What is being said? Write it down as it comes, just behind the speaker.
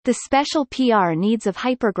The special PR needs of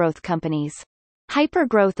hypergrowth companies.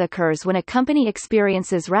 Hypergrowth occurs when a company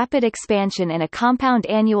experiences rapid expansion and a compound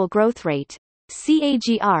annual growth rate,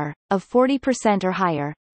 CAGR, of 40% or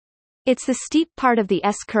higher. It's the steep part of the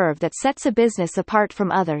S-curve that sets a business apart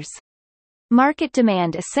from others. Market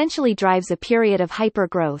demand essentially drives a period of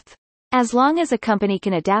hypergrowth. As long as a company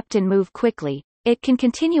can adapt and move quickly, it can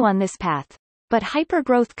continue on this path. But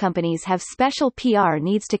hypergrowth companies have special PR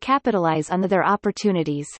needs to capitalize on their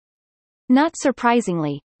opportunities. Not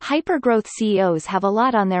surprisingly, hypergrowth CEOs have a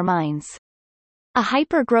lot on their minds. A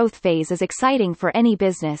hypergrowth phase is exciting for any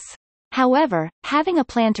business. However, having a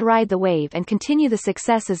plan to ride the wave and continue the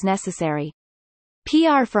success is necessary.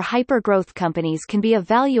 PR for hypergrowth companies can be a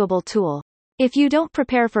valuable tool. If you don't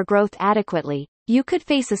prepare for growth adequately, you could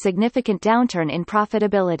face a significant downturn in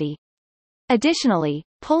profitability. Additionally,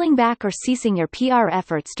 pulling back or ceasing your PR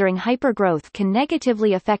efforts during hypergrowth can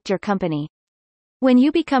negatively affect your company. When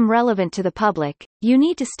you become relevant to the public, you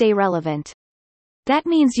need to stay relevant. That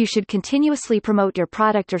means you should continuously promote your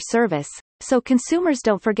product or service, so consumers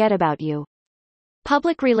don't forget about you.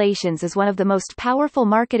 Public relations is one of the most powerful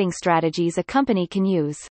marketing strategies a company can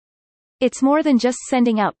use. It's more than just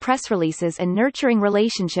sending out press releases and nurturing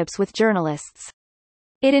relationships with journalists.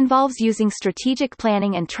 It involves using strategic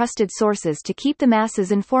planning and trusted sources to keep the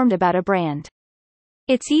masses informed about a brand.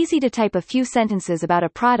 It's easy to type a few sentences about a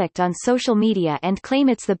product on social media and claim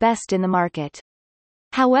it's the best in the market.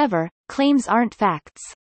 However, claims aren't facts.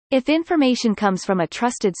 If information comes from a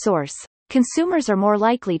trusted source, consumers are more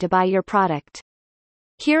likely to buy your product.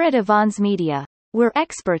 Here at Avon's Media, we're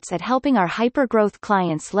experts at helping our hypergrowth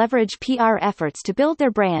clients leverage PR efforts to build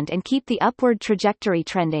their brand and keep the upward trajectory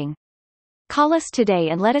trending. Call us today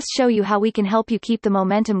and let us show you how we can help you keep the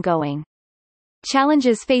momentum going.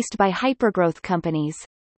 Challenges faced by hypergrowth companies.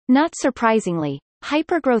 Not surprisingly,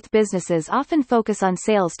 hypergrowth businesses often focus on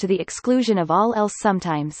sales to the exclusion of all else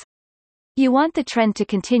sometimes. You want the trend to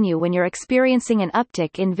continue when you're experiencing an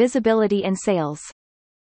uptick in visibility and sales.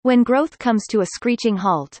 When growth comes to a screeching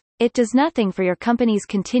halt, it does nothing for your company's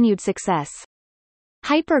continued success.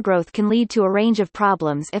 Hypergrowth can lead to a range of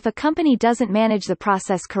problems if a company doesn't manage the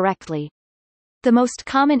process correctly. The most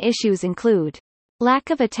common issues include lack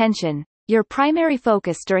of attention. Your primary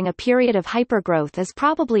focus during a period of hypergrowth is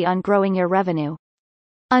probably on growing your revenue.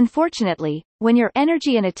 Unfortunately, when your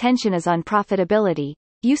energy and attention is on profitability,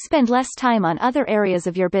 you spend less time on other areas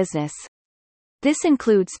of your business. This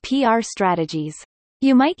includes PR strategies.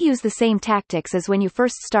 You might use the same tactics as when you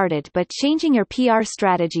first started, but changing your PR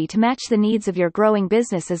strategy to match the needs of your growing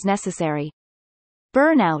business is necessary.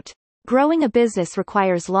 Burnout. Growing a business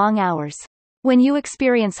requires long hours. When you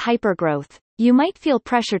experience hypergrowth, you might feel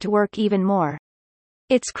pressure to work even more.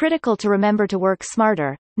 It's critical to remember to work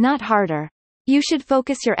smarter, not harder. You should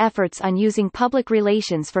focus your efforts on using public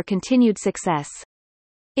relations for continued success.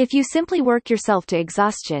 If you simply work yourself to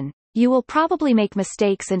exhaustion, you will probably make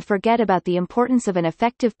mistakes and forget about the importance of an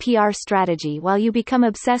effective PR strategy while you become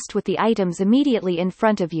obsessed with the items immediately in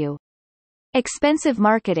front of you. Expensive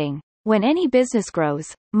marketing. When any business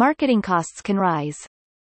grows, marketing costs can rise.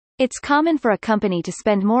 It's common for a company to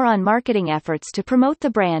spend more on marketing efforts to promote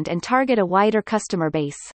the brand and target a wider customer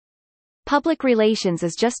base. Public relations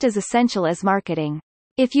is just as essential as marketing.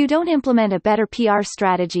 If you don't implement a better PR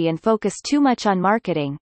strategy and focus too much on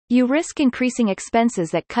marketing, you risk increasing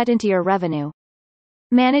expenses that cut into your revenue.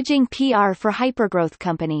 Managing PR for hypergrowth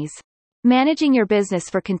companies. Managing your business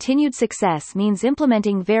for continued success means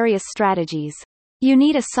implementing various strategies. You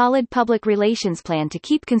need a solid public relations plan to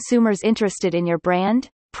keep consumers interested in your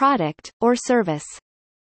brand, product, or service.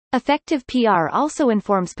 Effective PR also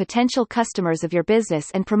informs potential customers of your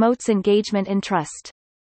business and promotes engagement and trust.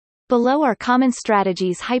 Below are common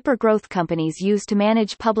strategies hypergrowth companies use to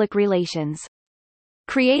manage public relations.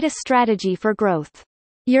 Create a strategy for growth.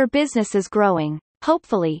 Your business is growing.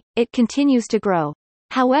 Hopefully, it continues to grow.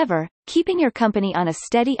 However, keeping your company on a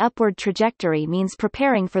steady upward trajectory means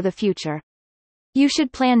preparing for the future. You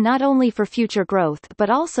should plan not only for future growth but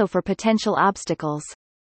also for potential obstacles.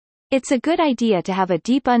 It's a good idea to have a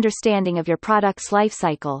deep understanding of your product's life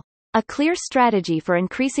cycle, a clear strategy for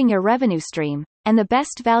increasing your revenue stream, and the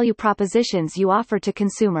best value propositions you offer to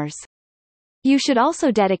consumers. You should also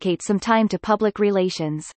dedicate some time to public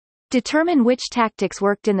relations. Determine which tactics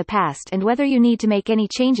worked in the past and whether you need to make any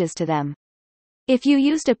changes to them. If you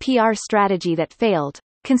used a PR strategy that failed,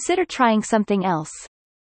 consider trying something else.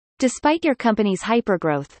 Despite your company's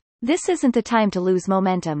hypergrowth, this isn't the time to lose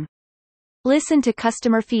momentum. Listen to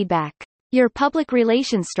customer feedback. Your public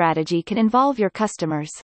relations strategy can involve your customers.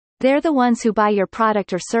 They're the ones who buy your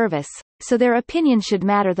product or service, so their opinion should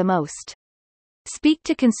matter the most. Speak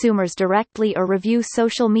to consumers directly or review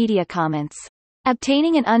social media comments.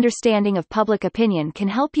 Obtaining an understanding of public opinion can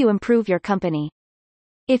help you improve your company.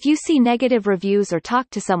 If you see negative reviews or talk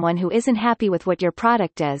to someone who isn't happy with what your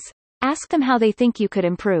product is, ask them how they think you could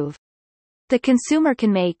improve. The consumer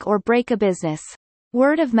can make or break a business.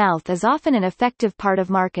 Word of mouth is often an effective part of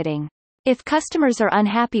marketing. If customers are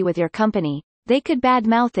unhappy with your company, they could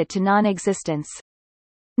badmouth it to non-existence.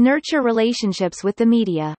 Nurture relationships with the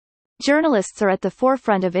media. Journalists are at the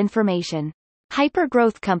forefront of information.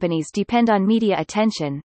 Hypergrowth companies depend on media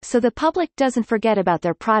attention, so the public doesn't forget about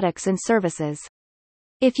their products and services.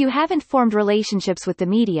 If you haven't formed relationships with the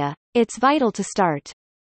media, it's vital to start.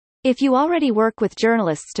 If you already work with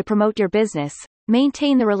journalists to promote your business,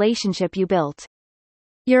 maintain the relationship you built.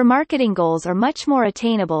 Your marketing goals are much more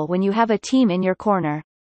attainable when you have a team in your corner.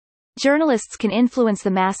 Journalists can influence the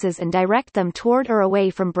masses and direct them toward or away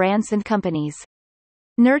from brands and companies.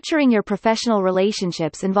 Nurturing your professional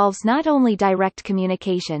relationships involves not only direct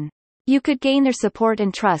communication. You could gain their support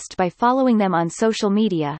and trust by following them on social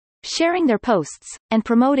media, sharing their posts, and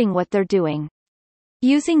promoting what they're doing.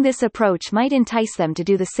 Using this approach might entice them to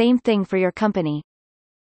do the same thing for your company.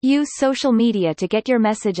 Use social media to get your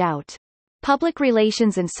message out. Public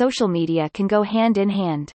relations and social media can go hand in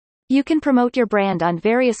hand. You can promote your brand on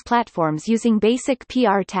various platforms using basic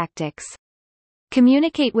PR tactics.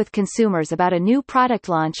 Communicate with consumers about a new product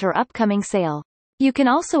launch or upcoming sale. You can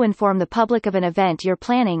also inform the public of an event you're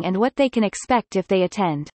planning and what they can expect if they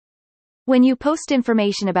attend. When you post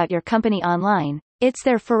information about your company online, it's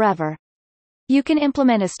there forever. You can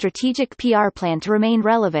implement a strategic PR plan to remain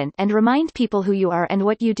relevant and remind people who you are and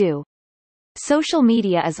what you do. Social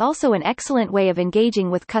media is also an excellent way of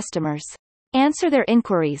engaging with customers. Answer their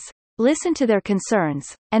inquiries, listen to their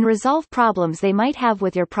concerns, and resolve problems they might have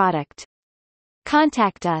with your product.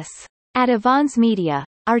 Contact us. At Avans Media,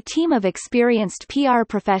 our team of experienced PR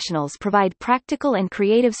professionals provide practical and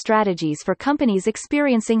creative strategies for companies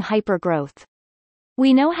experiencing hypergrowth.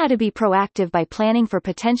 We know how to be proactive by planning for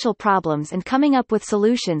potential problems and coming up with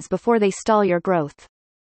solutions before they stall your growth.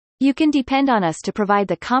 You can depend on us to provide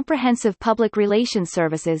the comprehensive public relations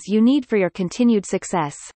services you need for your continued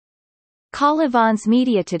success. Call Avans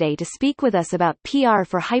Media today to speak with us about PR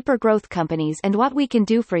for hypergrowth companies and what we can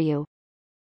do for you.